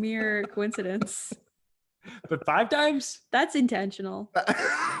just mere coincidence. But 5 times? That's intentional.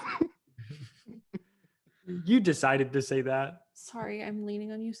 You decided to say that. Sorry, I'm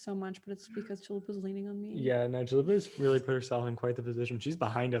leaning on you so much, but it's because Chalupa's leaning on me. Yeah, no, Chalupa's really put herself in quite the position. She's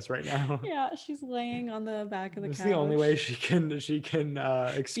behind us right now. Yeah, she's laying on the back of the It's couch. the only way she can Be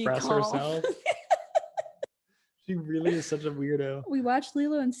express calm. herself. She really is such a weirdo. We watched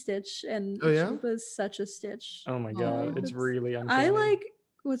Lilo and Stitch, and Oh, yeah? Chalupa is such a Stitch. Oh my god, it's it's- really uncanny. I like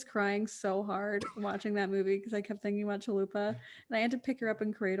was crying so hard watching that movie because I kept thinking about Chalupa, and I had to pick her up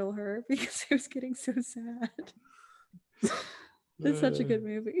and cradle her because I was getting so sad. It's such a good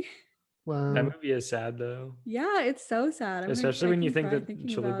movie. Wow. That movie is sad though. Yeah, it's so sad. Especially when you can think cry that thinking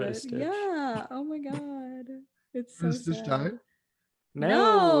Chalupa about is it. Stitch. Yeah. Oh my god. It's so Does Stitch sad. die?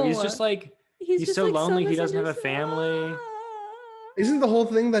 No, he's No. just like He's just so like, lonely, he misunderstood. doesn't have a family. Isn't the whole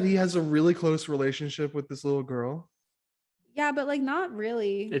thing that he has a really close relationship with this little girl? Yeah, but like not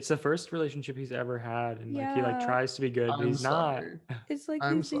really. It's the first relationship he's ever had, and like he like Yeah. tries to be good, but I'm he's sorry. It's like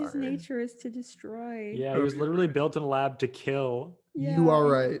I'm his sorry. nature is to destroy. not. Yeah, he was literally built in a lab to kill. Yeah, You are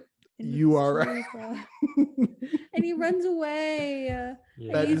and- right. and You it's are right. Chalupa. And he runs away. Yeah.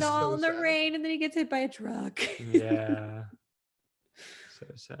 And That he's is all so in the sad. rain, and then he gets hit by a truck. Yeah. So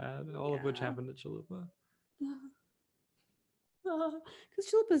sad. All of which Yeah. happened to Chalupa.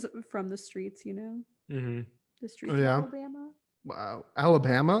 Because Chalupa's from the streets, you know, Mm-hmm. the streets yeah. of Alabama. Wow.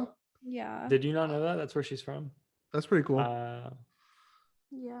 Alabama? Yeah. Did you not know that? That's where she's from. That's pretty cool. Yeah.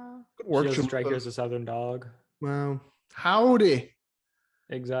 Good She work, doesn't strike you Chalupa. as a southern dog. Wow. Howdy.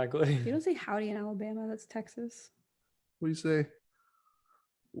 Exactly. You don't say howdy in Alabama. That's Texas. What do you say?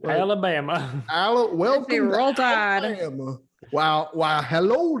 What? Alabama. Welcome say to Roll Tide. Alabama. Wow.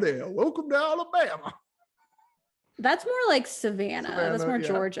 Hello there. Welcome to Alabama. That's more like Savannah. That's Savannah, more yeah.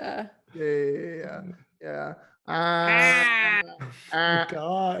 Georgia. Yeah. Oh,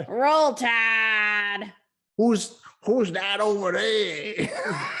 God. Roll Tide. Who's that over there?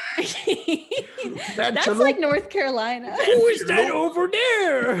 That's Chalupa. like North Carolina. Who is that over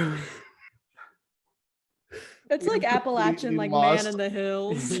there? That's like We Appalachian, completely like lost Man in the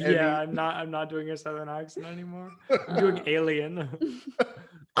Hills. Yeah, I'm not doing a southern accent anymore. I'm doing alien.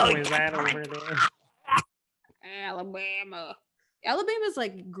 Who is that over there? Alabama. Alabama's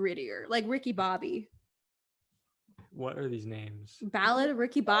like grittier, like Ricky Bobby. What are these names? Ballad of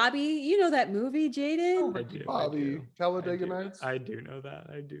Ricky Bobby. You know that movie, Jaden? I do. Bobby, Talladega I do. Nights. I do know that.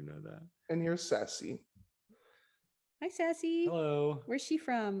 I do know that. And you're sassy. Hi, Sassy. Hello. Where's she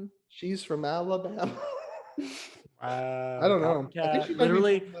from? She's from Alabama. I don't know. I think she might be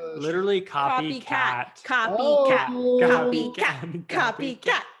Literally, from the- literally copycat. Copycat. Oh.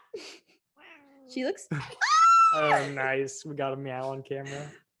 Copycat. She looks. Oh, nice. We got a meow on camera.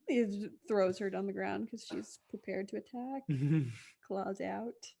 He just throws her on the ground because she's prepared to attack. Claws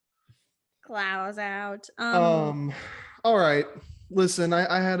out. Claws out. All right. Listen,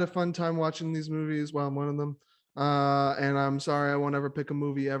 I had a fun time watching these movies. Well, I'm one of them. And I'm sorry I won't ever pick a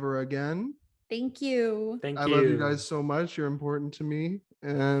movie ever again. Thank you. Thank I you. love you guys so much. You're important to me.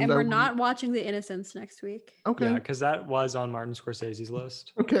 And And I we're would- not watching The Innocents next week. Okay. Yeah, because that was on Martin Scorsese's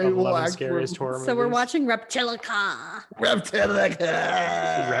list. Okay, Of well, 11 actually, scariest horror So we're movies. watching Reptilica.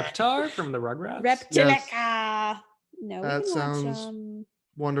 Reptar from the Rugrats. Reptilica. No, we That can sounds- watch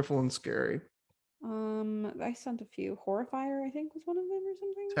Wonderful and scary. I sent a few. Horrifier, I think, was one of them or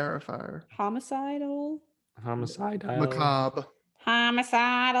something. Terrifier. Homicidal. Homicidal. Macabre.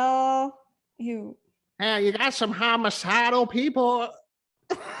 Homicidal. Ew. Hey, you got some homicidal people.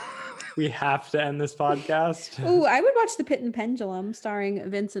 We have to end this podcast. Ooh, I would watch The Pit and Pendulum starring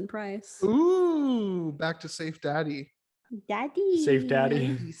Vincent Price. Ooh, back to Safe Daddy. Daddy. Safe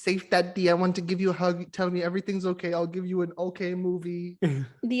Daddy. Safe Daddy, I want to give you a hug. Tell me everything's okay. I'll give you an okay movie.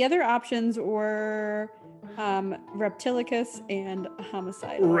 The other options were Reptilicus and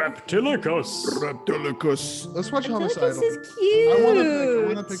Homicidal. Reptilicus. Reptilicus. Let's watch Reptilicus Homicidal. is cute. I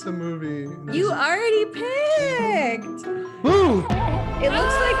want to pick the movie. You already picked. Boo! It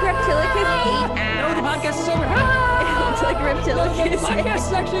looks like Reptilicus ate ass. No, the podcast is over. It looks like Reptilicus. Podcast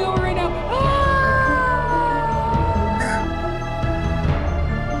is actually over right now.